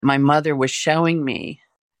My mother was showing me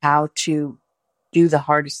how to do the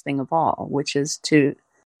hardest thing of all, which is to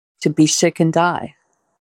be sick and die.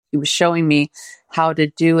 She was showing me how to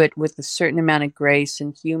do it with a certain amount of grace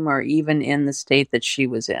and humor, even in the state that she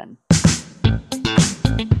was in.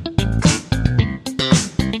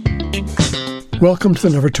 Welcome to the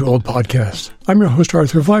Never Too Old podcast. I'm your host,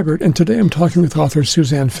 Arthur Vibert, and today I'm talking with author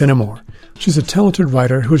Suzanne Finnamore. She's a talented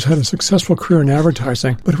writer who has had a successful career in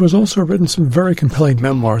advertising, but who has also written some very compelling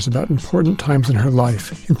memoirs about important times in her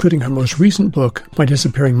life, including her most recent book, My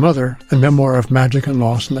Disappearing Mother, a memoir of magic and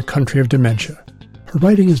loss in the country of dementia. Her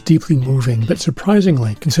writing is deeply moving, but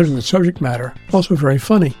surprisingly, considering the subject matter, also very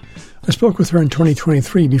funny. I spoke with her in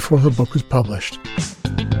 2023 before her book was published.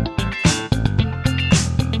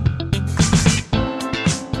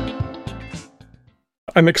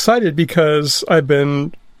 I'm excited because I've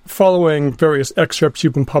been following various excerpts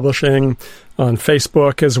you've been publishing on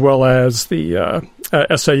Facebook, as well as the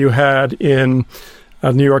essay you had in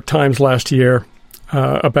New York Times last year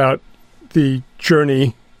about the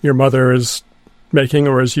journey your mother is making,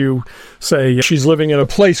 or as you say, she's living in a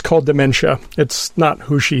place called dementia. It's not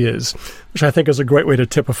who she is, which I think is a great way to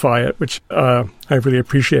typify it, which I really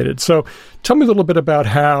appreciated. So tell me a little bit about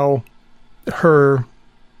how her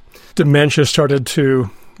dementia started to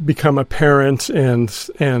become apparent and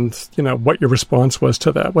you know what your response was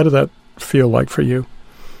to that. What did that feel like for you?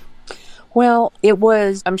 Well, it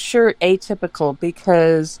was, I'm sure, atypical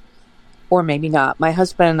because, or maybe not, my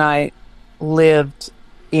husband and I lived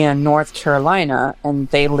in North Carolina and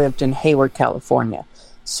they lived in Hayward, California.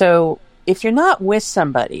 So if you're not with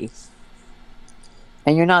somebody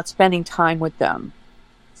and you're not spending time with them,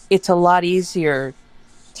 it's a lot easier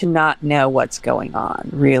to not know what's going on,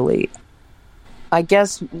 really. I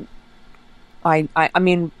guess, I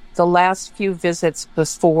mean, the last few visits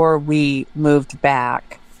before we moved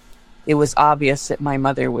back, it was obvious that my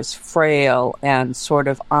mother was frail and sort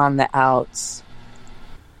of on the outs.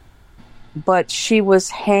 But she was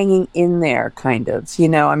hanging in there, kind of, you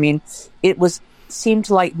know, I mean, seemed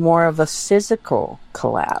like more of a physical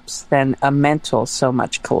collapse than a mental so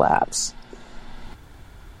much collapse.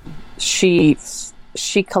 She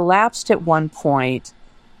collapsed at one point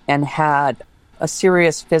and had a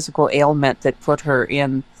serious physical ailment that put her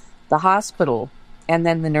in the hospital and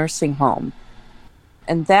then the nursing home.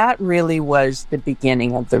 And that really was the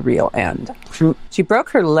beginning of the real end. She broke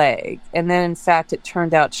her leg, and then in fact it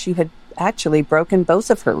turned out she had actually broken both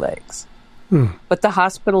of her legs. But the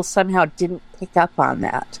hospital somehow didn't pick up on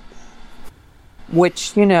that,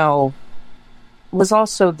 which, you know, was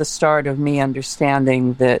also the start of me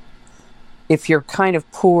understanding that if you're kind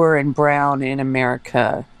of poor and brown in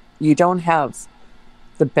America, you don't have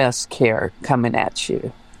the best care coming at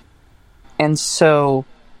you. And so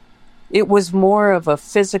it was more of a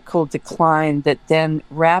physical decline that then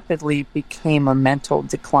rapidly became a mental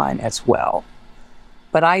decline as well.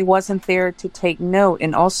 But I wasn't there to take note.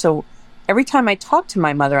 And also, every time I talked to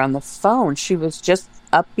my mother on the phone, she was just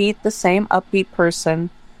upbeat, the same upbeat person.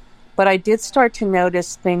 But I did start to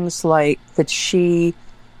notice things like that she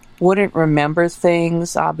wouldn't remember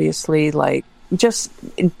things, obviously, like just,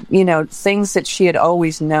 you know, things that she had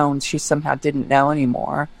always known, she somehow didn't know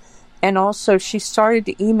anymore. And also, she started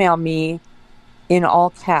to email me in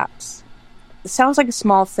all caps. It sounds like a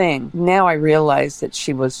small thing. Now I realize that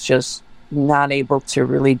she was just not able to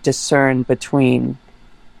really discern between,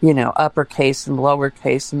 you know, uppercase and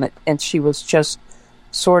lowercase, and she was just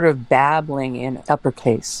sort of babbling in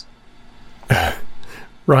uppercase.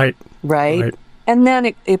 Right. And then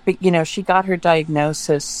it you know, she got her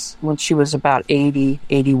diagnosis when she was about 80,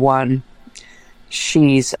 81.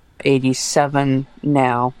 She's 87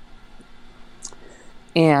 now.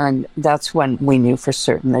 And that's when we knew for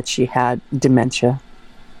certain that she had dementia.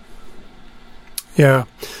 Yeah.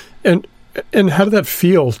 And how did that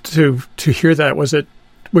feel to hear that?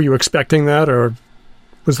 Were you expecting that, or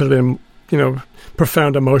was it a, you know,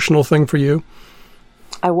 profound emotional thing for you?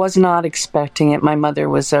 I was not expecting it. My mother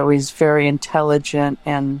was always very intelligent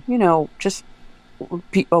and, you know, just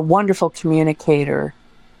a wonderful communicator.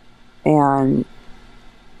 And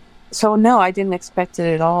so, no, I didn't expect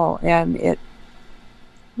it at all. And it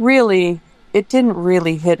didn't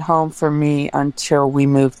really hit home for me until we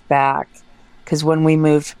moved back. Because when we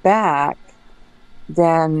moved back,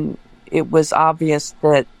 then it was obvious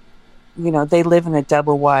that, you know, they live in a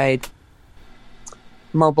double-wide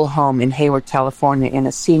mobile home in Hayward, California, in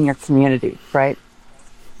a senior community, right?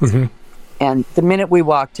 Mm-hmm. And the minute we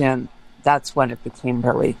walked in, that's when it became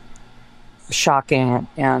really shocking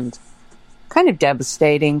and kind of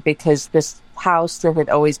devastating, because this house that had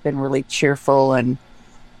always been really cheerful and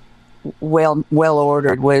well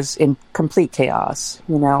ordered was in complete chaos,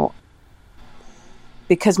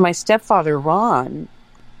 because my stepfather, Ron,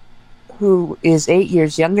 who is 8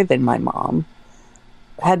 years younger than my mom,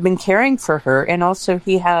 had been caring for her, and also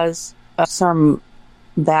he has some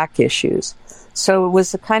back issues. So it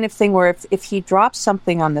was the kind of thing where if he dropped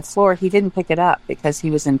something on the floor, he didn't pick it up because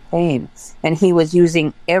he was in pain, and he was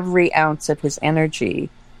using every ounce of his energy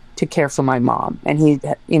to care for my mom, and he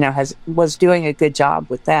was doing a good job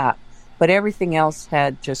with that, but everything else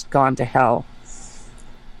had just gone to hell.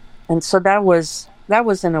 And so that was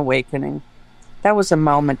an awakening. That was a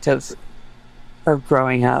moment of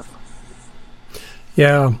growing up.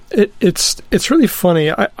 Yeah, it's really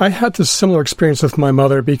funny. I had this similar experience with my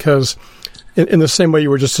mother because in the same way you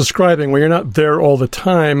were just describing, where you're not there all the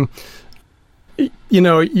time,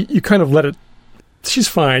 you kind of let it. She's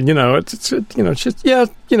fine, she's she gets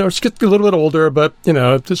a little bit older, but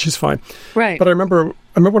she's fine. Right. But I remember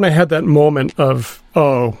when I had that moment of,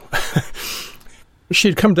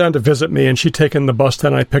 she'd come down to visit me, and she'd taken the bus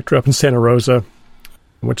down. I picked her up in Santa Rosa,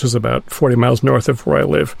 which is about 40 miles north of where I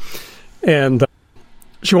live, and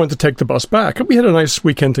she wanted to take the bus back. We had a nice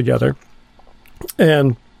weekend together,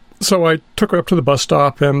 and so I took her up to the bus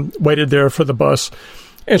stop and waited there for the bus,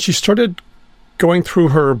 and she started going through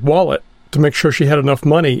her wallet to make sure she had enough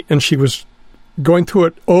money, and she was going through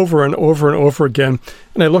it over and over and over again,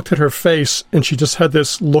 and I looked at her face, and she just had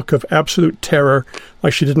this look of absolute terror,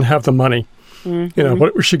 like she didn't have the money. Mm-hmm.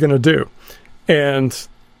 What was she going to do? And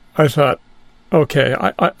I thought, okay,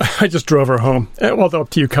 I just drove her home. Well, up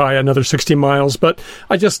to Ukiah, another 60 miles, but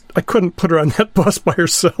I couldn't put her on that bus by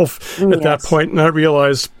herself at that point, and I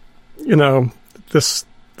realized, the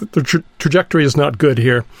trajectory is not good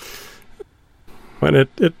here. And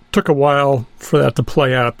it took a while for that to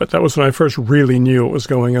play out, but that was when I first really knew what was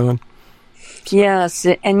going on. So. Yes,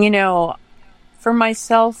 and for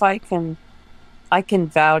myself, I can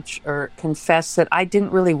vouch or confess that I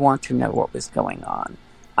didn't really want to know what was going on.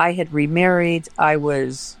 I had remarried. I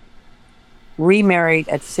was remarried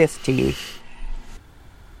at 50,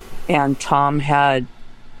 and Tom had,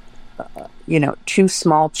 2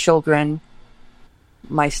 small children.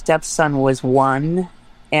 My stepson was 1.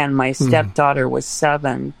 And my stepdaughter was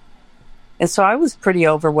 7. And so I was pretty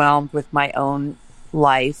overwhelmed with my own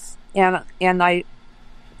life. And I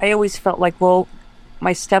always felt like, well,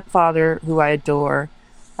 my stepfather, who I adore,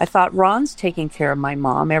 I thought, Ron's taking care of my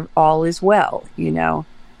mom. All is well,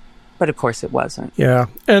 But of course it wasn't. Yeah.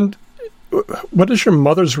 And what has your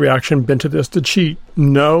mother's reaction been to this? Did she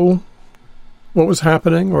know what was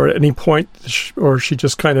happening, or at any point, or she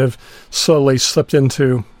just kind of slowly slipped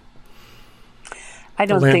into... I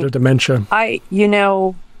don't land think of dementia.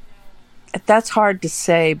 That's hard to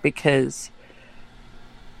say because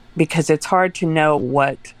it's hard to know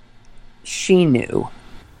what she knew.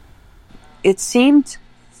 It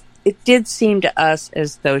did seem to us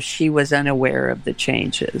as though she was unaware of the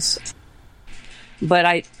changes.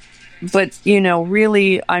 But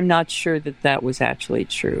really, I'm not sure that was actually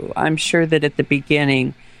true. I'm sure that at the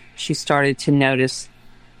beginning, she started to notice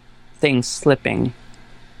things slipping.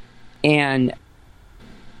 And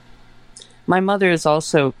my mother has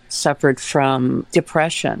also suffered from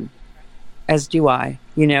depression, as do I,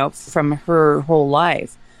 from her whole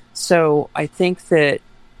life. So I think that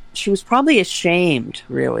she was probably ashamed,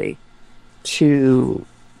 really, to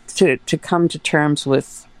come to terms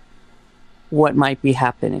with what might be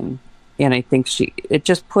happening. And I think it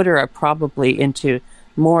just put her probably into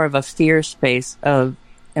more of a fear space of,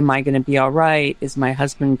 am I going to be all right? Is my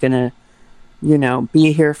husband going to,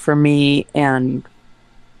 be here for me? And,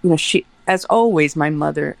 as always, my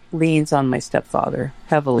mother leans on my stepfather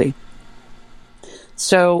heavily.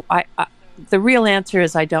 So the real answer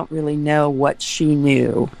is I don't really know what she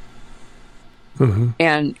knew. Mm-hmm.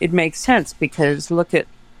 And it makes sense because look at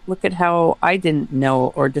how I didn't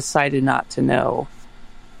know or decided not to know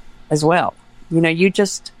as well.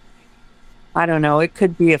 I don't know, it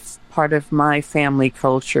could be a part of my family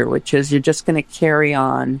culture, which is you're just going to carry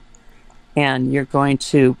on. And you're going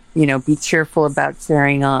to, be cheerful about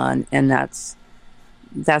carrying on, and that's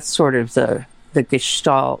sort of the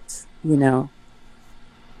gestalt, in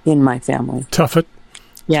my family. Tough it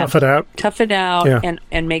out. Tough it out, yeah.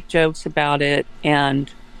 and make jokes about it, and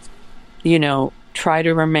try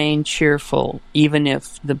to remain cheerful, even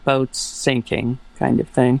if the boat's sinking, kind of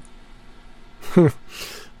thing.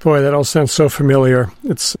 Boy, that all sounds so familiar.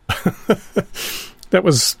 It's. That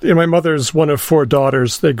was, my mother's one of 4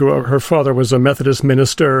 daughters. They grew up, her father was a Methodist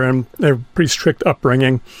minister, and they were pretty strict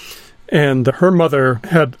upbringing. And her mother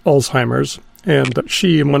had Alzheimer's, and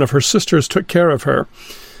she and one of her sisters took care of her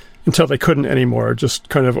until they couldn't anymore, just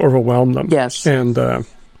kind of overwhelmed them. Yes. And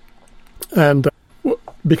and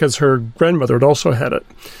because her grandmother had also had it.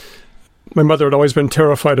 My mother had always been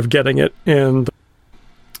terrified of getting it, and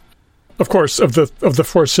of course, of the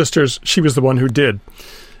 4 sisters, she was the one who did.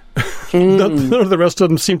 None of the rest of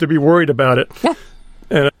them seemed to be worried about it. Yeah.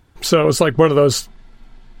 And so it was like one of those,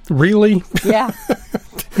 really? Yeah.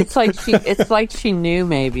 It's like she knew,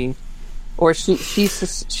 maybe, or she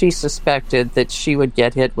suspected that she would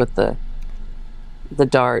get hit with the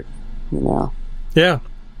dart, Yeah.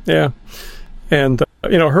 And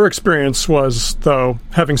her experience was, though,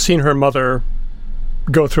 having seen her mother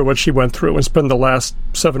go through what she went through and spend the last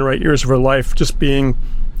 7 or 8 years of her life just being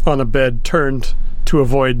on a bed, turned to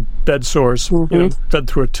avoid bed sores, fed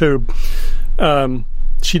through a tube.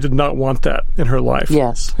 She did not want that in her life.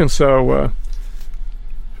 Yes. And so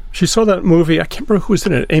she saw that movie. I can't remember who was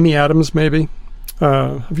in it. Amy Adams, maybe.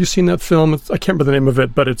 Have you seen that film? I can't remember the name of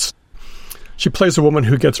it, but she plays a woman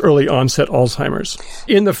who gets early onset Alzheimer's.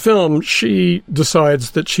 In the film, she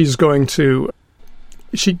decides that she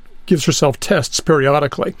gives herself tests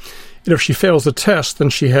periodically. And if she fails the test,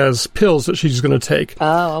 then she has pills that she's going to take.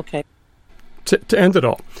 Oh, okay. To end it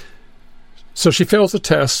all. So she fails the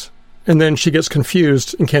test, and then she gets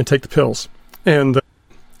confused and can't take the pills. And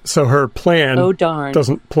so her plan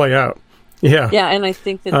doesn't play out. Yeah. Yeah, and I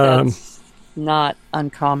think that's not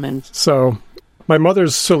uncommon. So my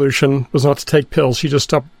mother's solution was not to take pills. She just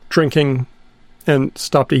stopped drinking and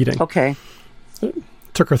stopped eating. Okay. It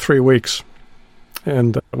took her 3 weeks,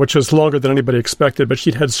 and which was longer than anybody expected, but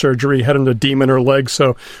she'd had surgery, had an edema in her leg,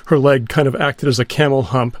 so her leg kind of acted as a camel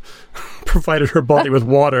hump, provided her body with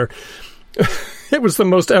water. It was the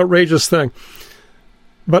most outrageous thing.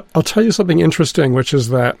 But I'll tell you something interesting, which is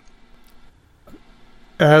that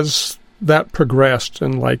as that progressed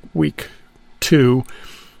in like week 2,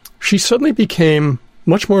 she suddenly became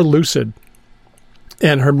much more lucid,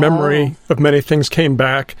 and her memory of many things came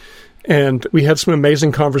back, and we had some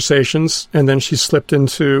amazing conversations, and then she slipped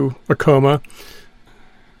into a coma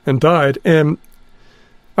and died. And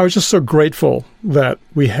I was just so grateful that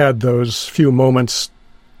we had those few moments,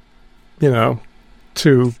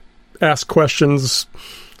 to ask questions,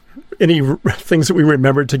 any things that we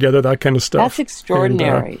remembered together, that kind of stuff. That's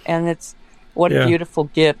extraordinary, and it's what a beautiful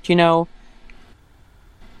gift.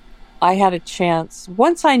 I had a chance,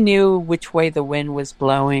 once I knew which way the wind was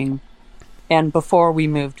blowing, and before we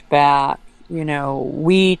moved back,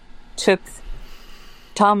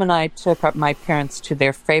 Tom and I took my parents to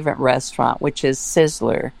their favorite restaurant, which is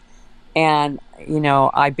Sizzler. And,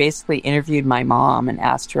 I basically interviewed my mom and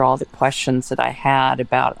asked her all the questions that I had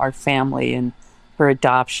about our family and her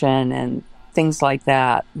adoption and things like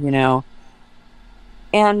that,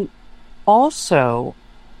 And also,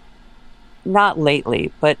 not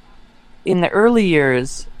lately, but in the early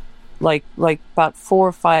years, like about 4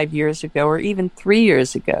 or 5 years ago, or even 3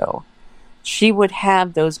 years ago, she would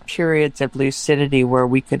have those periods of lucidity where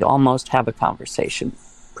we could almost have a conversation,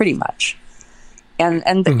 pretty much. And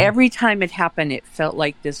every time it happened, it felt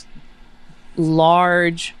like this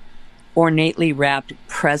large, ornately wrapped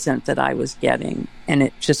present that I was getting. And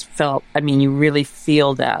it just felt, you really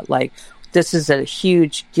feel that, like, this is a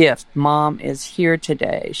huge gift. Mom is here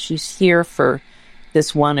today. She's here for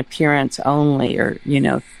this one appearance only, or,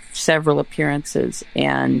 several appearances.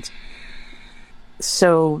 And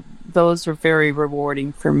so those are very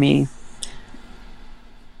rewarding for me.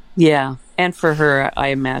 Yeah. And for her, I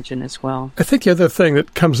imagine, as well. I think the other thing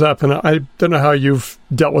that comes up, and I don't know how you've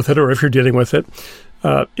dealt with it or if you're dealing with it,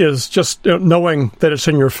 is just knowing that it's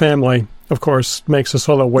in your family, of course, makes us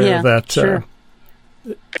all aware that, sure.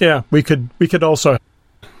 We could also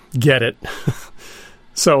get it.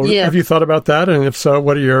 So have you thought about that? And if so,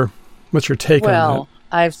 what's your take on that? Well,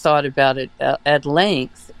 I've thought about it at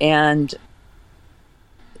length. And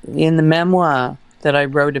in the memoir that I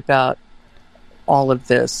wrote about all of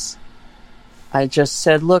this, I just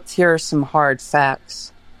said, look, here are some hard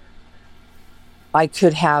facts. I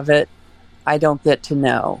could have it. I don't get to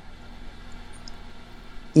know.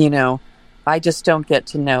 I just don't get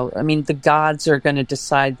to know. The gods are going to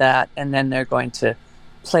decide that, and then they're going to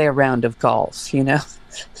play a round of golf,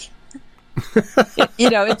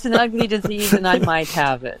 It's an ugly disease, and I might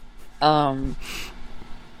have it.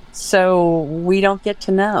 So we don't get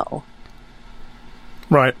to know.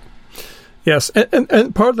 Right. Yes,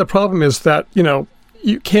 and part of the problem is that,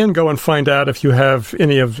 you can go and find out if you have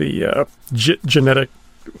any of the genetic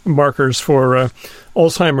markers for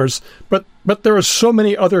Alzheimer's, but there are so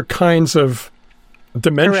many other kinds of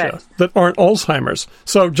dementia that aren't Alzheimer's.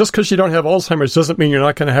 So just because you don't have Alzheimer's doesn't mean you're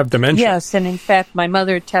not going to have dementia. Yes, and in fact, my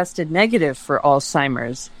mother tested negative for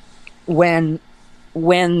Alzheimer's when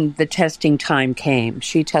the testing time came.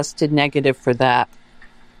 She tested negative for that.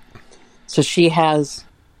 So she has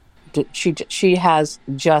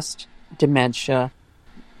just dementia,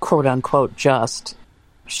 quote unquote, just.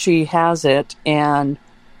 She has it, and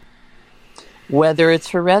whether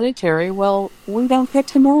it's hereditary, well, we don't get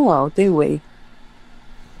to know, do we?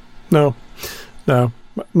 No.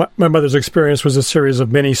 My mother's experience was a series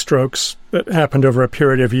of mini strokes that happened over a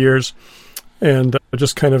period of years, and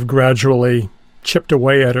just kind of gradually chipped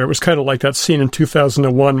away at her. It was kind of like that scene in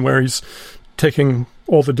 2001 where he's taking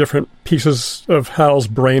all the different pieces of Hal's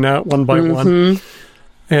brain out one by one,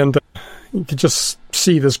 and you could just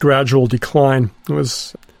see this gradual decline.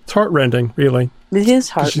 It's heartrending, really. It is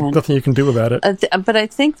heartrending. There's nothing you can do about it. But I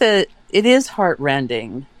think that it is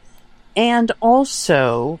heartrending. And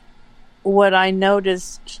also, what I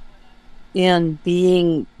noticed in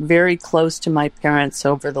being very close to my parents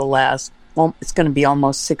over the last, well, it's going to be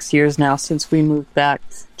almost 6 years now since we moved back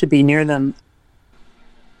to be near them,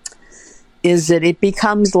 is that it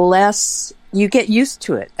becomes less, you get used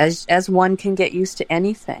to it, as one can get used to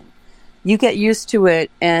anything. You get used to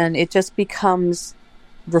it, and it just becomes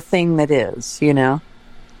the thing that is, you know?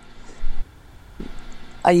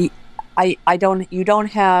 I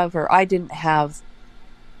didn't have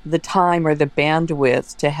the time or the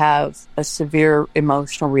bandwidth to have a severe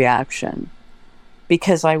emotional reaction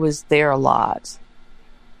because I was there a lot.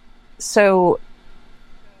 So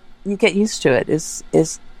you get used to it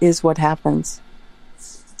is what happens.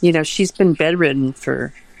 You know, she's been bedridden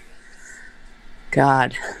for,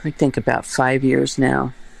 God, I think about 5 years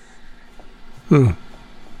now.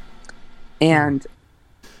 And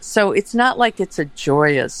so it's not like it's a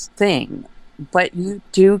joyous thing, but you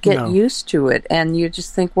do get used to it, and you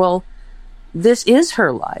just think, well, this is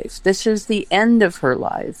her life. This is the end of her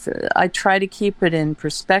life. I try to keep it in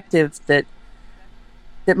perspective that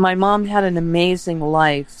my mom had an amazing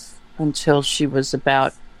life until she was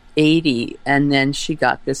about 80, and then she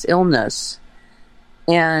got this illness.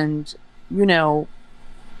 And, you know,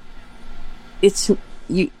 it's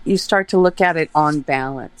you start to look at it on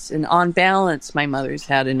balance. And on balance, my mother's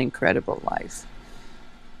had an incredible life.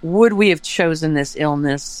 Would we have chosen this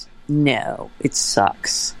illness? No, it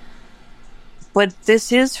sucks. But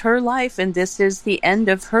this is her life, and this is the end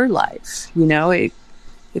of her life. You know, it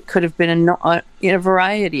could have been a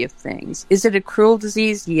variety of things. Is it a cruel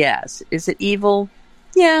disease? Yes. Is it evil?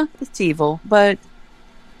 Yeah, it's evil. But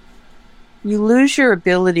you lose your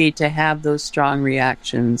ability to have those strong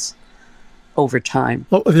reactions over time.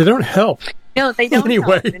 Well, they don't help. No, they don't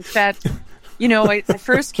anyway. help. In fact, you know, I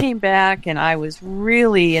first came back and I was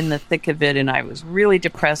really in the thick of it, and I was really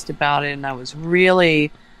depressed about it, and I was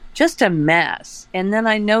really just a mess. And then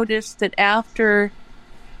I noticed that after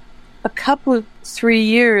a couple of 3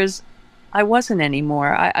 years, I wasn't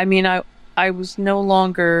anymore. I was no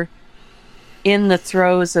longer in the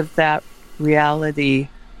throes of that reality.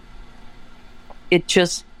 It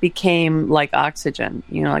just became like oxygen,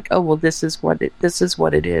 you know, like, oh, well, this is what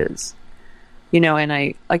it is, you know. And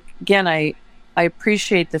I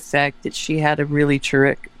appreciate the fact that she had a really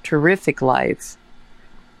terrific life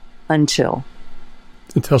until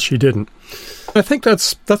she didn't. I think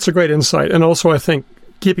that's a great insight. And also I think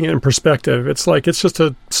keeping it in perspective, it's like, it's just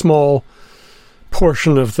a small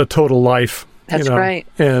portion of the total life. That's right.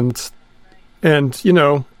 And, you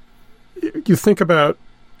know, you think about,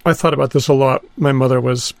 I thought about this a lot. My mother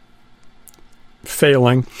was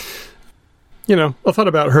failing. You know, I thought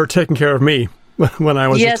about her taking care of me when I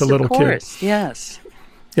was just a little kid. Yes.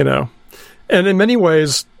 You know, and in many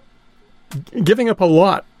ways, giving up a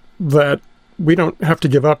lot that we don't have to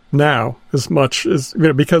give up now as much as, you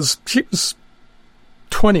know, because she was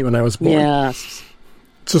 20 when I was born. Yes.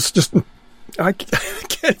 Just I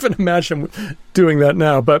can't even imagine doing that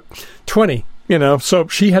now, but 20. You know, so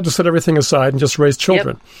she had to set everything aside and just raise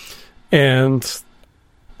children. Yep. And,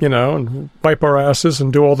 you know, and wipe our asses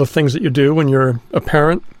and do all the things that you do when you're a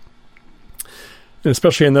parent. And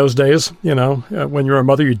especially in those days, you know, when you're a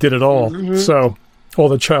mother, you did it all. Mm-hmm. So all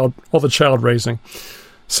the child raising.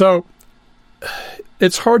 So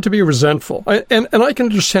it's hard to be resentful. And I can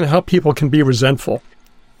understand how people can be resentful,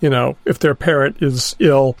 you know, if their parent is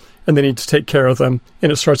ill and they need to take care of them, and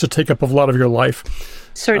it starts to take up a lot of your life.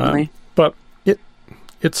 Certainly. But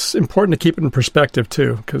it's important to keep it in perspective,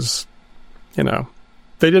 too, because, you know,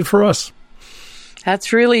 they did for us.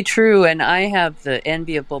 That's really true. And I have the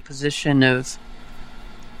enviable position of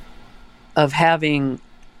having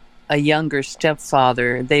a younger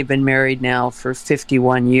stepfather. They've been married now for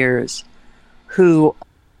 51 years, who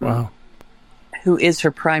is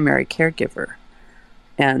her primary caregiver.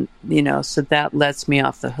 And, you know, so that lets me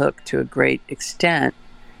off the hook to a great extent,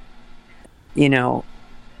 you know,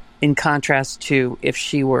 in contrast to if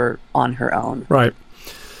she were on her own. Right.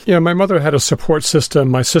 Yeah, my mother had a support system.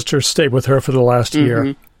 My sister stayed with her for the last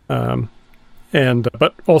year.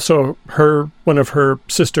 But also one of her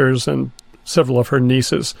sisters and several of her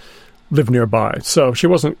nieces lived nearby. So she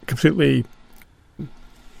wasn't completely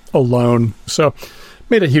alone. So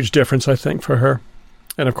made a huge difference, I think, for her.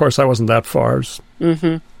 And of course, I wasn't that far. It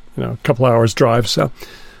was, a couple hours drive, so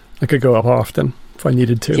I could go up often if I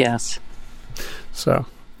needed to. Yes. So,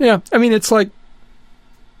 yeah, I mean, it's like,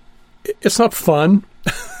 it's not fun.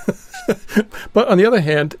 But on the other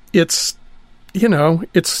hand, it's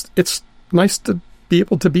nice to be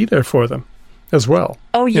able to be there for them as well.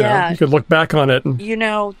 Oh, yeah. You could look back on it.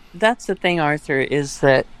 And, that's the thing, Arthur, is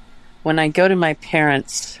that when I go to my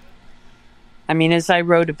parents, I mean, as I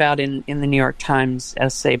wrote about in the New York Times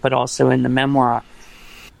essay, but also in the memoir,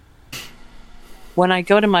 when I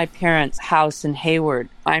go to my parents' house in Hayward,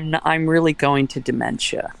 I'm really going to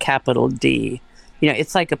dementia, capital D.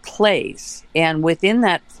 It's like a place. And within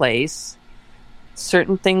that place,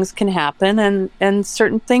 certain things can happen and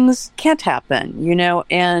certain things can't happen,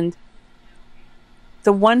 And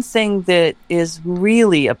the one thing that is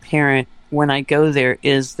really apparent when I go there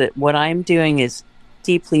is that what I'm doing is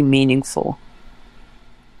deeply meaningful.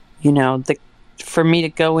 For me to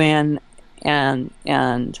go in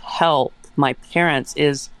and help my parents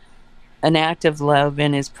is an act of love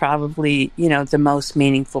and is probably, the most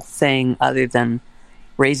meaningful thing other than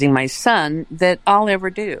raising my son that I'll ever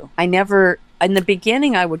do. In the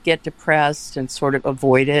beginning, I would get depressed and sort of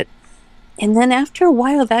avoid it. And then after a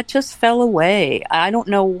while, that just fell away. I don't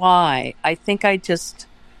know why. I think I just,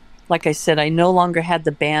 like I said, I no longer had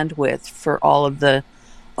the bandwidth for all of the,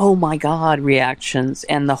 oh my God, reactions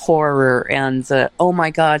and the horror and the, oh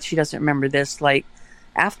my God, she doesn't remember this. Like,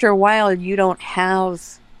 after a while, you don't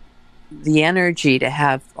have the energy to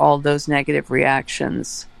have all those negative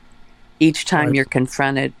reactions each time you're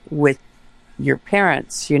confronted with your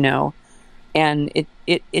parents, and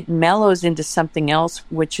it mellows into something else,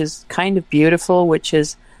 which is kind of beautiful, which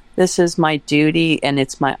is, this is my duty and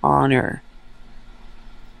it's my honor.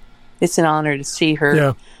 It's an honor to see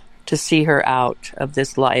her out of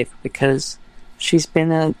this life, because she's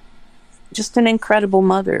been just an incredible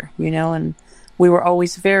mother, and we were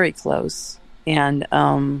always very close, and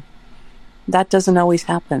that doesn't always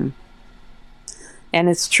happen. And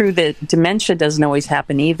it's true that dementia doesn't always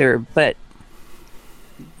happen either, but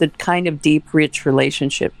the kind of deep, rich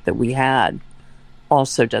relationship that we had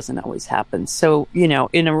also doesn't always happen. So, in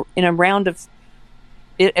a round of,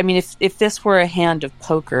 if this were a hand of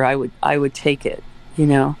poker, I would take it,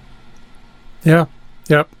 Yeah.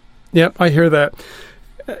 Yep. I hear that.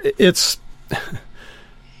 It's,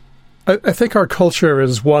 I think our culture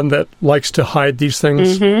is one that likes to hide these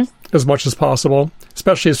things as much as possible,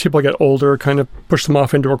 especially as people get older, kind of push them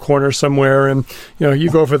off into a corner somewhere. And, you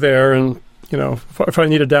go over there and, if I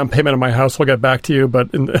need a down payment on my house, I'll get back to you.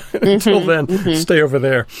 But until then, stay over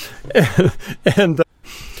there. And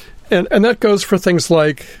that goes for things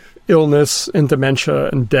like illness and dementia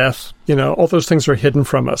and death. All those things are hidden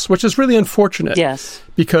from us, which is really unfortunate. Yes.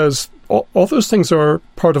 Because all those things are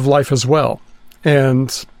part of life as well.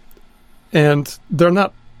 And they're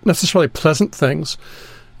not necessarily pleasant things,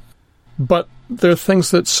 but they're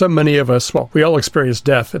things that so many of us, we all experience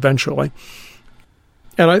death eventually.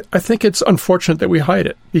 And I think it's unfortunate that we hide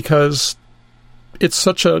it, because it's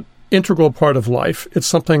such an integral part of life. It's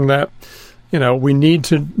something that, we need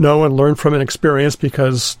to know and learn from and experience,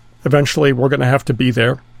 because eventually we're going to have to be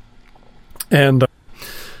there. And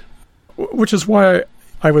which is why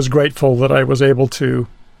I was grateful that I was able to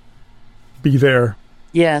be there.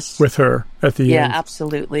 Yes. With her at the end. Yeah,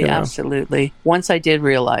 absolutely, absolutely. Once I did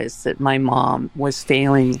realize that my mom was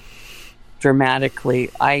failing dramatically,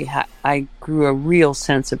 I grew a real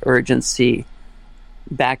sense of urgency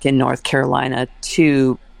back in North Carolina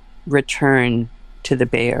to return to the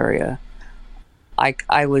Bay Area.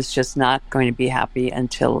 I was just not going to be happy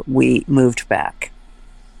until we moved back,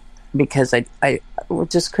 because I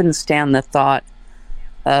just couldn't stand the thought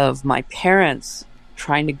of my parents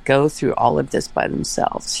trying to go through all of this by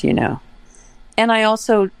themselves, And I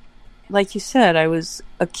also, like you said, I was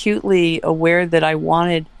acutely aware that I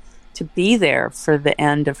wanted to be there for the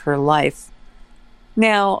end of her life.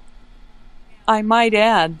 Now, I might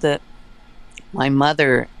add that my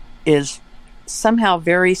mother is somehow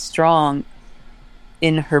very strong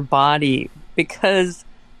in her body, because,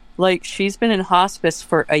 she's been in hospice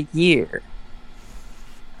for a year.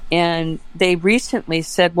 And they recently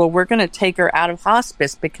said, well, we're going to take her out of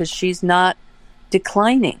hospice because she's not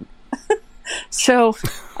declining. So,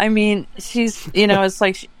 she's, it's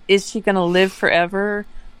like, is she going to live forever?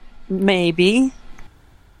 Maybe.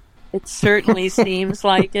 It certainly seems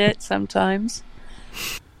like it sometimes.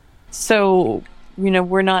 So,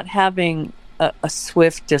 we're not having a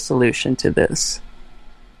swift dissolution to this.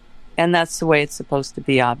 And that's the way it's supposed to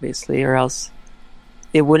be, obviously, or else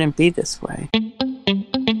it wouldn't be this way.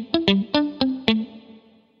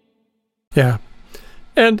 Yeah.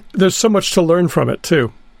 And there's so much to learn from it,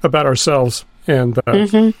 too, about ourselves and,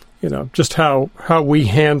 just how we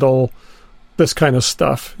handle this kind of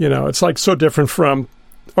stuff. It's like so different from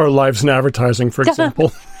our lives in advertising, for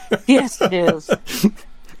example. Yes, it is.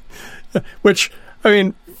 Which,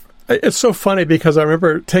 it's so funny because I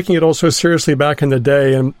remember taking it all so seriously back in the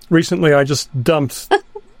day, and recently I just dumped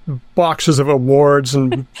boxes of awards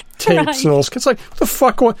and tapes and all this. It's like, who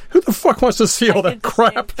the fuck wants to see all that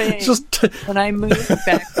crap? When I moved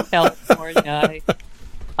back to California,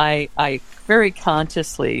 I very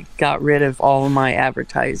consciously got rid of all of my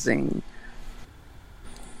advertising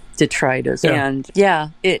detritus. Yeah. And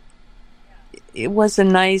it was a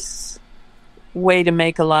nice way to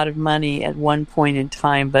make a lot of money at one point in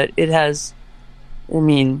time, but it has,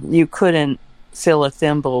 you couldn't fill a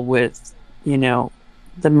thimble with,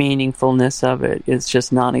 the meaningfulness of it is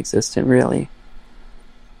just non-existent, really.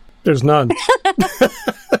 There's none.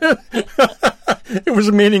 It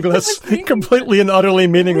was meaningless. Completely and utterly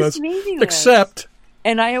meaningless. Except,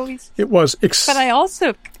 and I always... It was. But I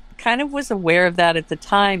also kind of was aware of that at the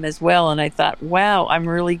time as well, and I thought, wow, I'm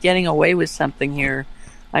really getting away with something here.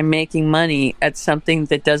 I'm making money at something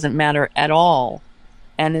that doesn't matter at all,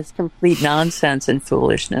 and it's complete nonsense and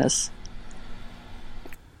foolishness.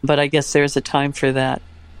 But I guess there's a time for that.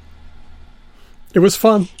 It was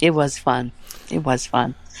fun. It was fun.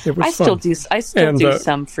 I still do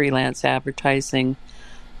some freelance advertising.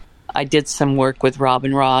 I did some work with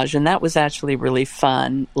Robin Raj, and that was actually really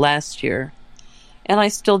fun last year. And I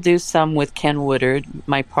still do some with Ken Woodard,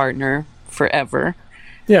 my partner, forever.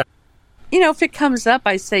 Yeah. If it comes up,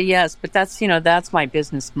 I say yes, but that's my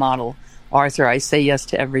business model, Arthur. I say yes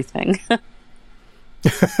to everything.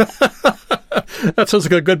 That sounds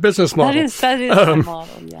like a good business model. That is my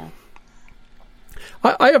model, yeah.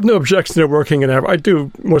 I have no objection to working in I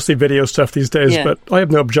do mostly video stuff these days, but I have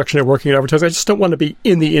no objection to working in advertising. I just don't want to be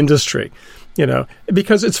in the industry,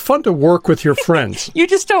 because it's fun to work with your friends. You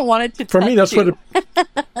just don't want it to For me, that's you. what it...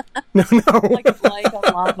 No. Like a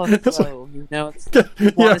lava flow, you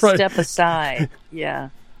want to step aside. Yeah.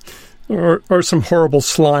 Or some horrible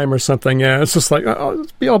slime or something. Yeah, it's just like,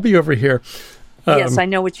 I'll be over here. Yes, I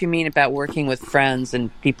know what you mean about working with friends and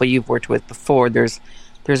people you've worked with before. There's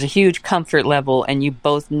a huge comfort level, and you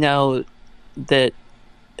both know that,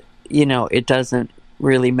 it doesn't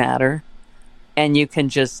really matter. And you can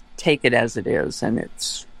just take it as it is, and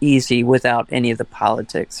it's easy without any of the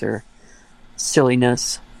politics or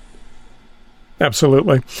silliness.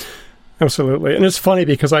 Absolutely. And it's funny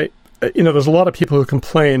because there's a lot of people who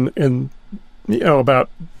complain about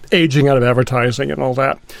aging out of advertising and all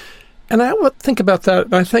that. And I would think about that,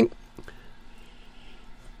 and I think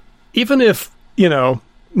even if,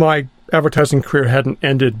 my advertising career hadn't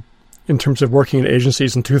ended in terms of working in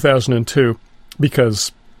agencies in 2002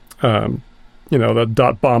 because, the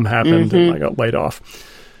dot bomb happened and I got laid off.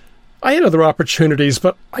 I had other opportunities,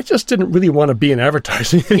 but I just didn't really want to be in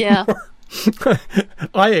advertising anymore. Yeah.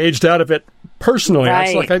 I aged out of it personally.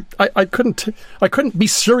 Right. It's like I couldn't be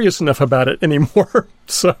serious enough about it anymore.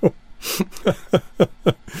 So,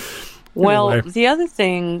 well, anyway. The other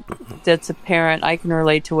thing that's apparent, I can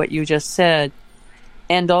relate to what you just said.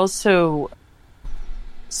 And also,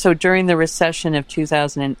 so during the recession of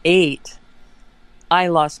 2008, I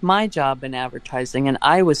lost my job in advertising, and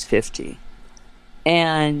I was 50,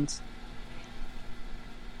 and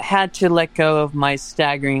had to let go of my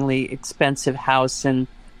staggeringly expensive house in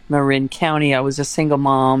Marin County. I was a single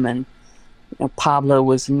mom, and Pablo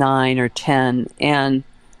was 9 or 10, and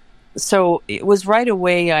so it was right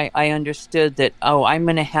away I understood that, I'm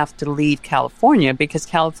going to have to leave California because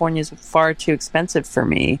California is far too expensive for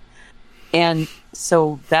me. And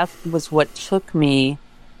so that was what took my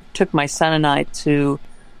son and I to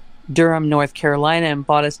Durham, North Carolina, and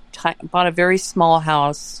bought a very small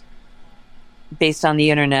house based on the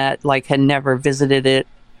internet, like had never visited it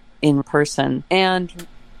in person. And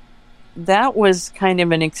that was kind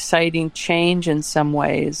of an exciting change in some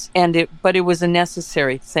ways, but it was a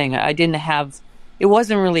necessary thing. It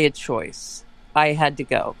wasn't really a choice. I had to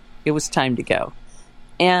go. It was time to go.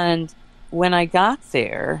 And when I got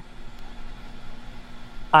there,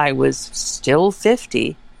 I was still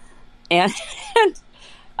 50, and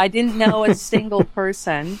I didn't know a single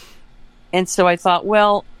person. And so I thought,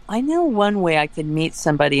 well, I know one way I could meet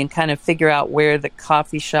somebody and kind of figure out where the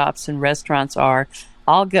coffee shops and restaurants are.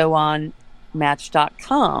 I'll go on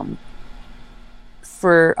Match.com.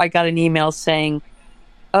 I got an email saying,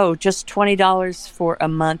 oh, just $20 for a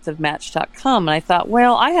month of Match.com. And I thought,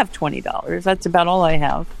 well, I have $20. That's about all I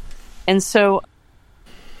have. And so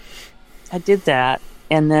I did that.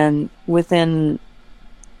 And then within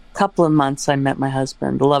a couple of months, I met my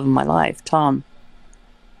husband, the love of my life, Tom.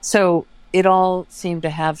 So it all seemed to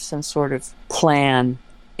have some sort of plan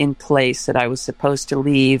in place that I was supposed to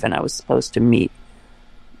leave and I was supposed to meet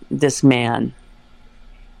this man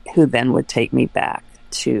who then would take me back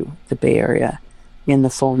to the Bay Area in the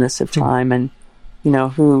fullness of time, and, you know,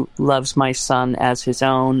 who loves my son as his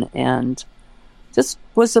own, and just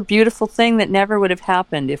was a beautiful thing that never would have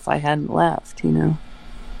happened if I hadn't left, you know.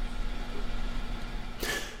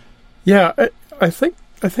 Yeah, I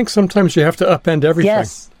think sometimes you have to upend everything.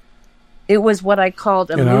 Yes. It was what I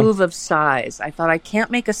called a move of size. I thought, I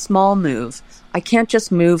can't make a small move. I can't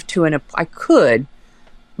just move to I could,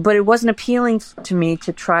 but it wasn't appealing to me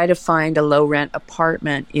to try to find a low-rent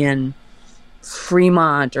apartment in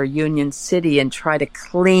Fremont or Union City and try to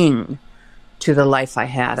cling to the life I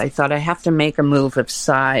had. I thought I have to make a move of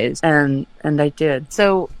size, and I did.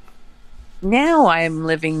 So now I am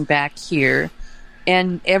living back here,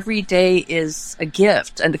 and every day is a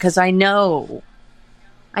gift, and because I know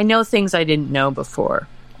things I didn't know before,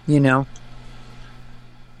 you know,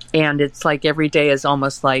 and it's like every day is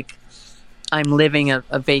almost like I'm living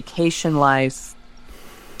a vacation life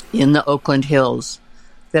in the Oakland Hills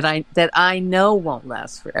that I know won't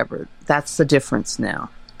last forever. That's the difference now.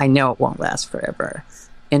 I know it won't last forever.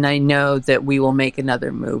 And I know that we will make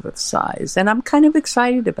another move of size. And I'm kind of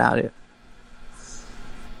excited about it.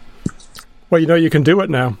 Well, you know, you can do it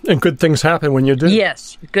now. And good things happen when you do.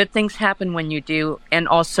 Yes, good things happen when you do. And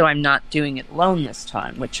also I'm not doing it alone this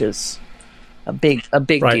time, which is a big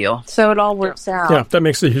right. deal. So it all works out. Yeah, that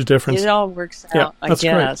makes a huge difference. It all works out, I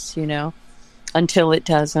guess, great. You know, until it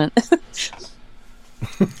doesn't.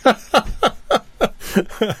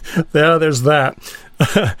 Yeah, there's that.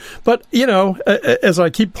 But, you know, as I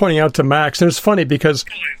keep pointing out to Max, and it's funny because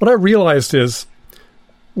what I realized is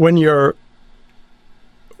when you're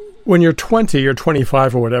 20 or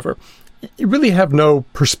 25 or whatever, you really have no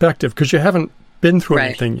perspective because you haven't been through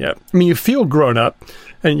anything yet. I mean, you feel grown up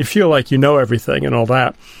and you feel like you know everything and all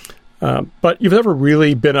that. But you've never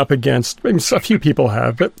really been up against, I mean, a few people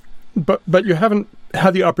have, but you haven't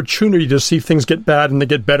had the opportunity to see things get bad and they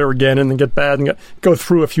get better again and then get bad and go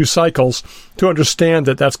through a few cycles to understand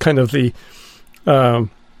that that's kind of the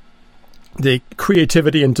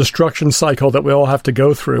creativity and destruction cycle that we all have to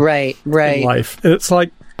go through in life. And it's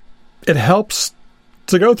like, it helps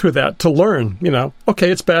to go through that, to learn, you know, okay,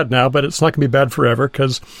 it's bad now, but it's not going to be bad forever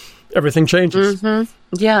because everything changes. Mm-hmm.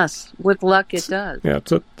 Yes, with luck it does. Yeah,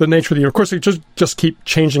 it's the nature of the year. Of course, it just keep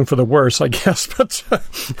changing for the worse, I guess, but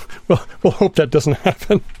we'll hope that doesn't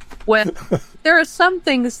happen. Well, there are some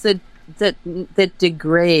things that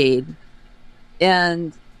degrade,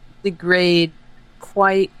 and degrade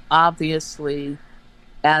quite obviously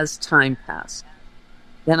as time passes.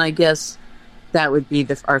 Then I guess that would be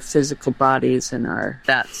our physical bodies and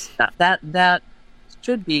that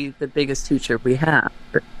should be the biggest teacher we have.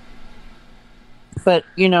 But,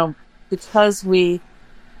 you know, because we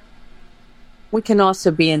can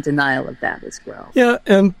also be in denial of that as well. Yeah,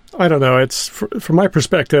 and I don't know, it's from my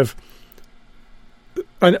perspective,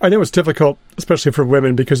 I know it's difficult, especially for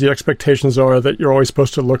women, because the expectations are that you're always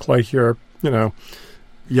supposed to look like you're, you know,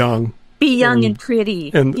 young. Be young and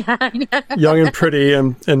pretty. And young and pretty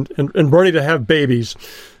and ready to have babies.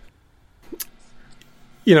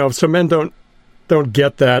 You know, so men don't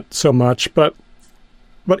get that so much, but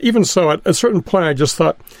even so, at a certain point, I just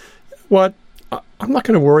thought, what? I'm not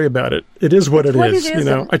going to worry about it. It is what it is. You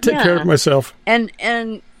know, I take care of myself. And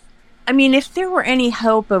I mean, if there were any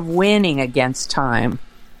hope of winning against time,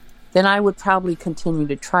 then I would probably continue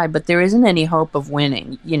to try. But there isn't any hope of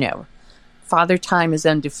winning. You know, Father Time is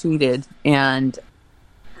undefeated, and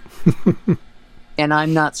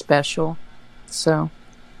I'm not special. So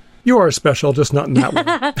you are special, just not in that way.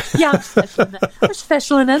 Yeah, I'm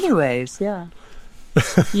special in other ways. Yeah.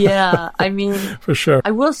 Yeah, I mean, for sure.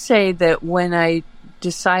 I will say that when I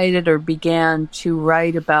decided or began to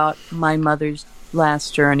write about my mother's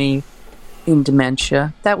last journey in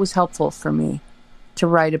dementia, that was helpful for me to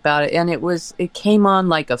write about it. And it came on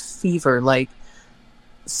like a fever. Like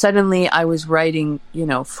suddenly I was writing,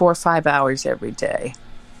 4 or 5 hours every day.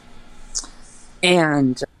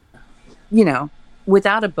 And,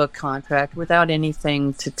 without a book contract, without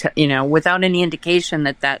anything without any indication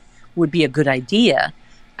that would be a good idea.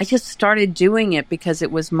 I just started doing it because it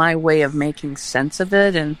was my way of making sense of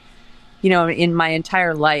it. And, in my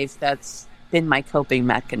entire life, that's been my coping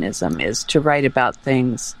mechanism, is to write about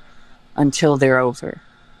things until they're over,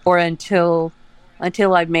 or until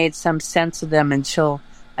until I've made some sense of them, until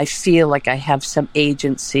I feel like I have some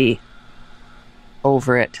agency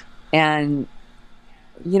over it. And,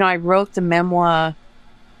 I wrote the memoir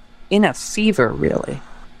in a fever, really,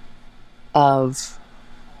 of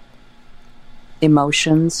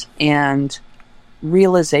emotions and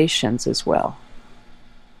realizations as well.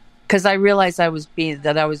 Because I realized I was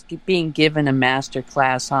being given a master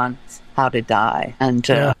class on how to die. And,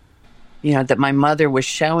 that my mother was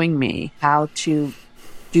showing me how to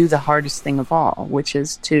do the hardest thing of all, which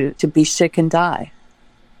is to be sick and die.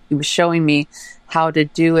 He was showing me how to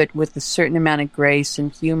do it with a certain amount of grace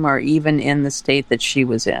and humor, even in the state that she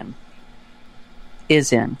is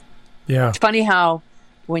in. Yeah. It's funny how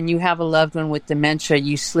when you have a loved one with dementia,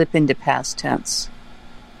 you slip into past tense,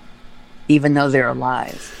 even though they're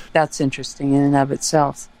alive. That's interesting in and of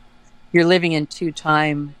itself. You're living in two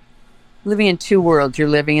worlds. You're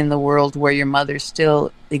living in the world where your mother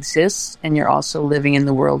still exists, and you're also living in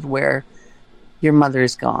the world where your mother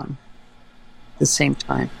is gone at the same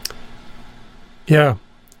time. Yeah.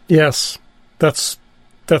 Yes. That's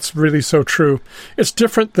really so true. It's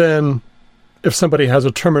different than if somebody has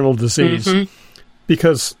a terminal disease,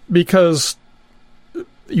 because that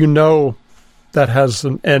has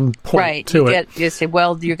an end point to it. You say,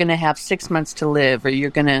 well, you're going to have 6 months to live, or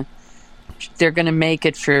they're going to make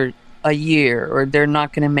it for a year, or they're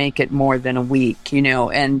not going to make it more than a week,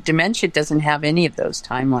 and dementia doesn't have any of those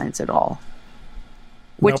timelines at all.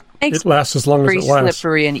 Which makes it lasts as long as it lasts. Very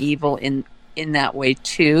slippery and evil in that way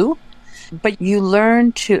too. But you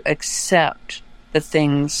learn to accept the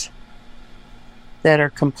things that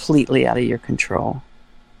are completely out of your control.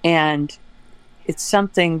 And it's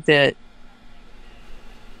something that,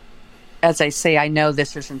 as I say, I know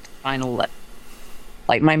this isn't the final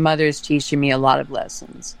like my mother's teaching me a lot of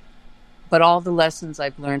lessons. But all the lessons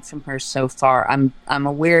I've learned from her so far, I'm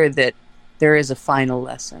aware that there is a final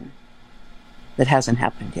lesson that hasn't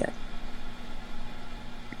happened yet.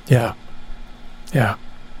 Yeah. Yeah.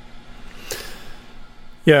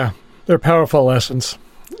 Yeah. They're powerful lessons.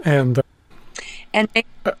 And I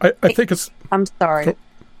think it's... I'm sorry.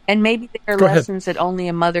 And maybe there are lessons that only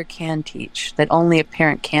a mother can teach, that only a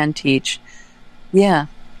parent can teach. Yeah.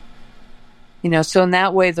 So in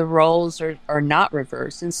that way, the roles are not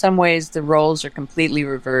reversed. In some ways, the roles are completely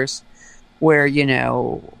reversed, where,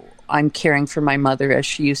 I'm caring for my mother as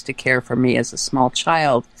she used to care for me as a small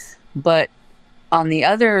child. But on the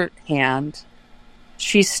other hand,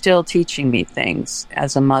 she's still teaching me things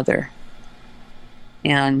as a mother.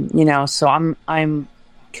 And, so I'm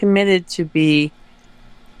committed to be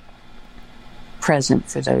present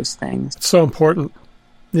for those things. It's so important.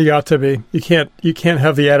 You got to be. You can't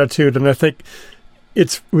have the attitude, and I think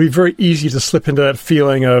it would be very easy to slip into that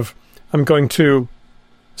feeling of, I'm going to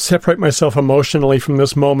separate myself emotionally from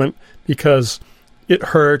this moment because it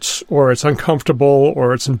hurts, or it's uncomfortable,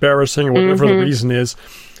 or it's embarrassing, or whatever the reason is,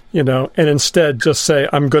 and instead just say,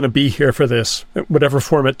 I'm going to be here for this, whatever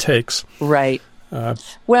form it takes. Right.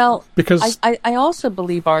 Because I also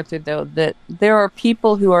believe, Arthur, though, that there are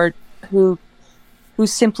people who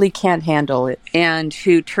simply can't handle it, and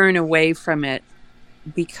who turn away from it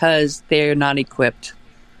because they're not equipped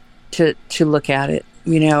to look at it,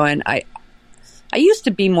 and I used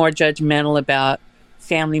to be more judgmental about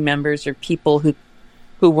family members or people who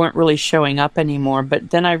weren't really showing up anymore, but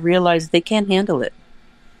then I realized they can't handle it,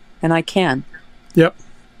 and I can. Yep.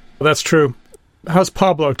 Well, that's true. How's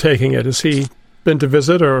Pablo taking it? Has he been to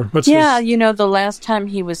visit, or what's his... the last time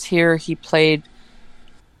he was here, he played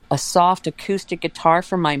a soft acoustic guitar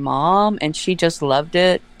for my mom, and she just loved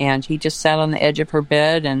it, and he just sat on the edge of her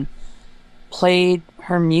bed and played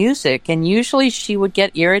her music. And usually she would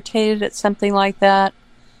get irritated at something like that.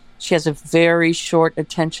 She has a very short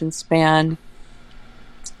attention span,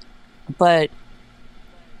 but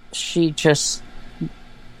she just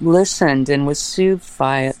listened and was soothed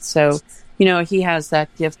by it. So, he has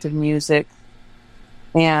that gift of music,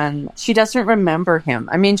 and she doesn't remember him.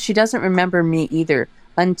 I mean, she doesn't remember me either,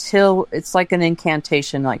 until it's like an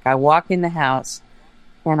incantation. Like, I walk in the house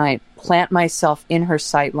and I plant myself in her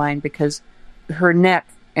sight line, because her neck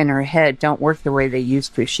and her head don't work the way they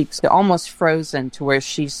used to. She's almost frozen to where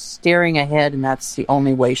she's staring ahead, and that's the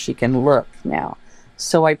only way she can look now.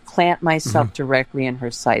 So I plant myself directly in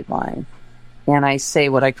her sight line, and I say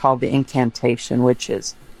what I call the incantation, which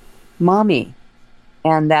is, Mommy.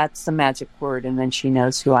 And that's the magic word, and then she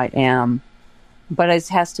knows who I am. But it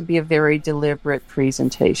has to be a very deliberate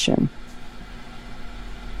presentation.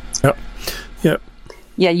 Yep. Yep.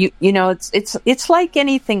 Yeah, it's like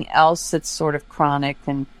anything else that's sort of chronic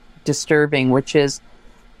and disturbing, which is,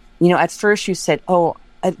 at first you said, oh,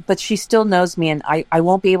 but she still knows me, and I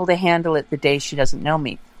won't be able to handle it the day she doesn't know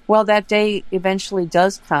me. Well, that day eventually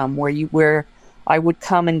does come where I would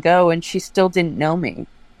come and go, and she still didn't know me.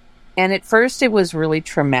 And at first it was really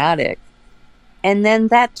traumatic. And then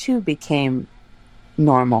that too became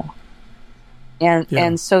normal.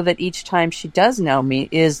 And so that each time she does know me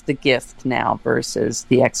is the gift now versus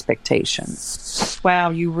the expectation. Wow,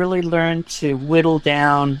 you really learn to whittle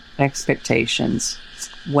down expectations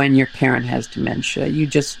when your parent has dementia.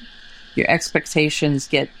 Your expectations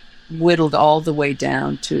get whittled all the way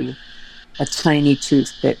down to a tiny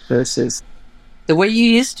toothpick versus the way you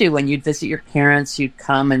used to when you'd visit your parents. You'd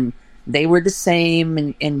come and they were the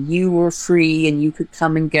same, and you were free and you could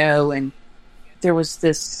come and go, and there was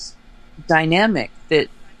this dynamic that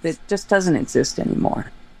just doesn't exist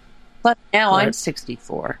anymore. But now I'm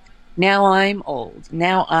 64. Now I'm old.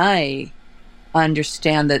 Now I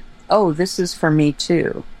understand that, oh, this is for me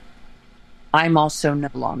too. I'm also no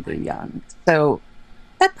longer young. So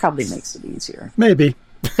that probably makes it easier. Maybe.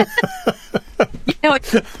 I'll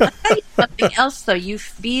tell you something else, though. You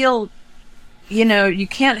feel, you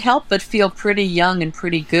can't help but feel pretty young and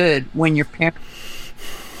pretty good when your parents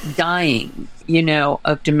dying,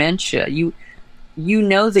 of dementia. You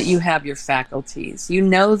know that you have your faculties. You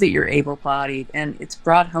know that you're able-bodied, and it's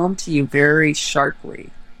brought home to you very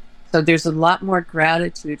sharply. So there's a lot more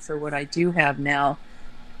gratitude for what I do have now.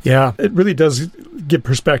 Yeah, it really does give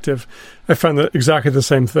perspective. I find that exactly the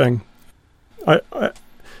same thing. I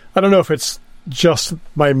don't know if it's just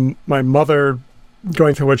my mother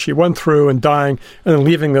going through what she went through and dying and then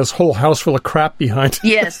leaving this whole house full of crap behind.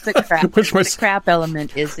 Yes, the crap. The crap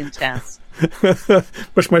element is intense.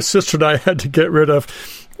 Which my sister and I had to get rid of.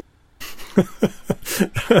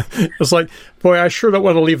 It's like, boy, I sure don't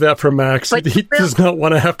want to leave that for Max. He does not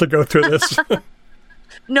want to have to go through this.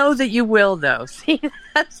 Know that you will, though. See,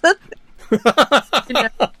 that's the thing. It's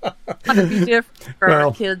going to be different for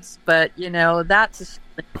our kids, but, that's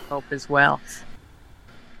a hope as well.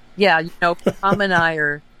 Yeah, Tom and I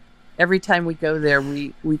are, every time we go there,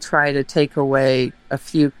 we try to take away a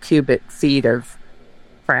few cubic feet of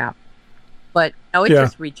crap. But, it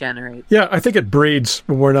just regenerates. Yeah, I think it breeds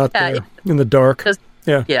when we're not there in the dark.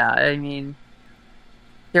 Yeah, I mean,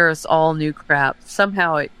 there's all new crap.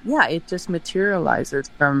 Somehow it just materializes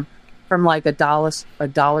from like a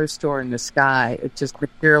dollar store in the sky. It just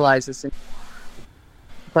materializes.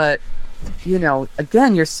 But,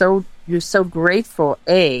 again, you're so grateful,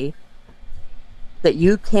 A, that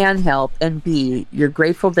you can help, and B, you're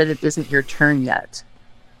grateful that it isn't your turn yet.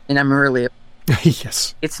 And I'm really...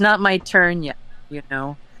 Yes. It's not my turn yet,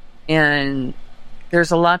 And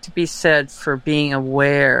there's a lot to be said for being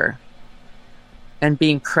aware and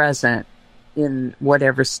being present in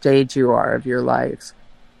whatever stage you are of your life.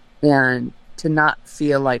 And to not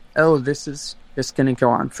feel like, oh, this is just going to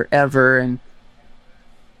go on forever. And,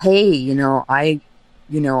 hey, I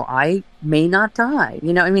may not die.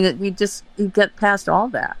 You get past all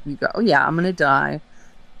that. You go, oh, yeah, I'm going to die.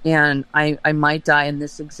 And I might die in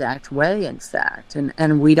this exact way, in fact.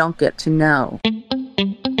 And we don't get to know.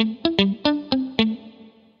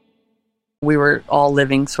 We were all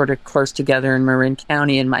living sort of close together in Marin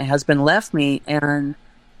County, and my husband left me and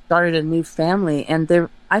started a new family. And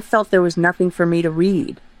I felt there was nothing for me to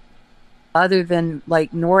read. Other than,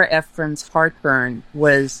 like, Nora Ephron's Heartburn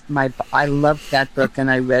I loved that book, and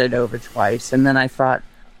I read it over twice. And then I thought,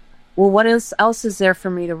 well, what else is there for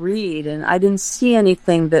me to read? And I didn't see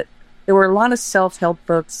anything there were a lot of self-help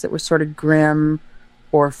books that were sort of grim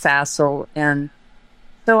or facile. And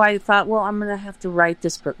so I thought, well, I'm going to have to write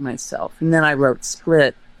this book myself. And then I wrote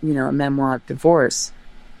Split, a memoir of divorce,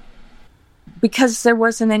 because there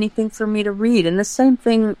wasn't anything for me to read. And the same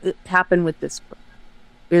thing happened with this book,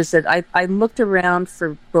 is that I looked around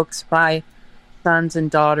for books by sons and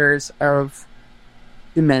daughters of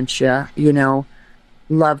dementia,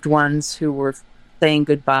 loved ones who were saying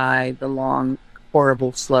goodbye, the long,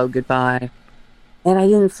 horrible, slow goodbye. And I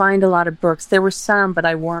didn't find a lot of books. There were some, but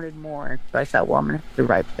I wanted more. So I thought, well, I'm going to have to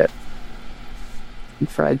write it. And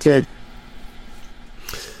so I did.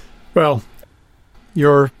 Well,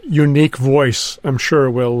 your unique voice, I'm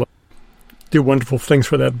sure, will do wonderful things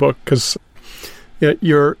for that book, because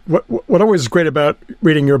what always is great about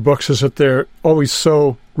reading your books is that they're always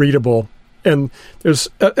so readable. And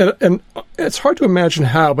and it's hard to imagine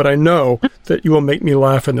how, but I know that you will make me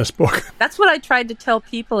laugh in this book. That's what I tried to tell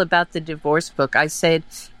people about the divorce book. I said,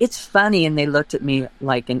 it's funny, and they looked at me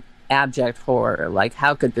like an abject horror, like,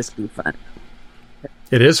 how could this be funny?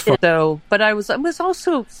 It is fun. So, but it was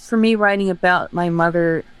also, for me, writing about my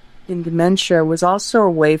mother in dementia was also a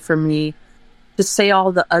way for me to say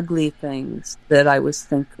all the ugly things that I was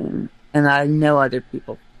thinking and I know other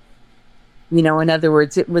people. You know, in other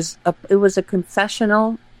words, it was a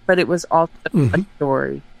confessional, but it was also a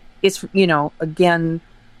story. It's, you know, again,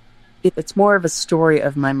 it's more of a story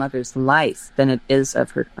of my mother's life than it is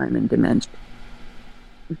of her time in dementia.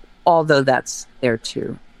 Although that's there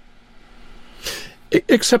too.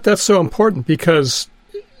 Except that's so important because,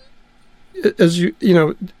 as you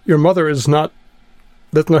know, your mother that's not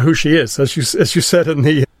who she is, as you said in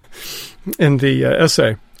the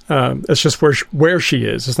essay. It's just where she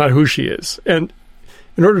is. It's not who she is. And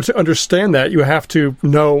in order to understand that, you have to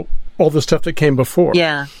know all the stuff that came before.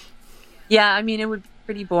 Yeah. Yeah, I mean, it would be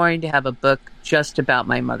pretty boring to have a book just about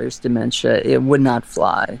my mother's dementia. It would not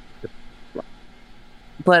fly.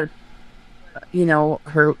 But, you know,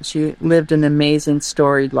 she lived an amazing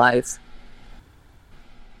storied life.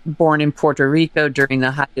 Born in Puerto Rico during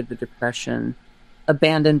the height of the Depression,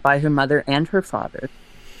 abandoned by her mother and her father,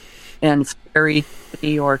 and ferried to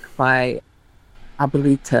New York by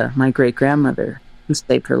Abuelita, my great-grandmother, who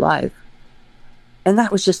saved her life. And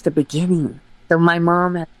that was just the beginning. So my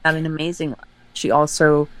mom had an amazing life. She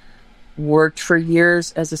also worked for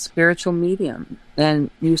years as a spiritual medium and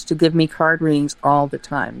used to give me card readings all the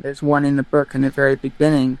time. There's one in the book in the very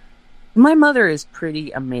beginning. My mother is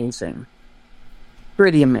pretty amazing.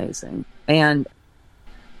 Pretty amazing. And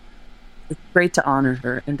it's great to honor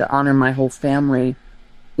her and to honor my whole family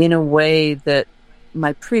in a way that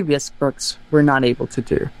my previous books were not able to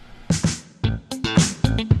do.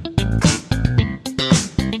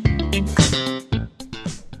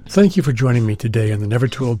 Thank you for joining me today on the Never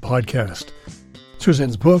Too Old podcast.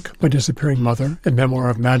 Suzanne's book, My Disappearing Mother, a memoir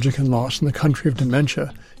of magic and loss in the country of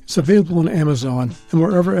dementia, is available on Amazon and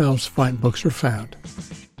wherever else fine books are found.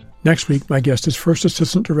 Next week, my guest is First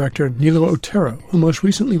Assistant Director Nilo Otero, who most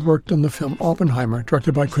recently worked on the film Oppenheimer,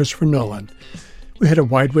 directed by Christopher Nolan. We had a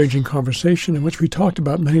wide-ranging conversation in which we talked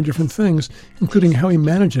about many different things, including how he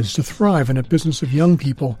manages to thrive in a business of young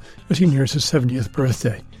people as he nears his 70th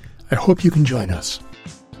birthday. I hope you can join us.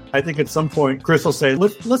 I think at some point, Chris will say,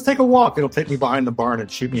 let's take a walk. It'll take me behind the barn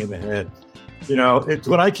and shoot me in the head. You know, it's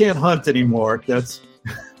when I can't hunt anymore.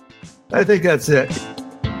 I think that's it.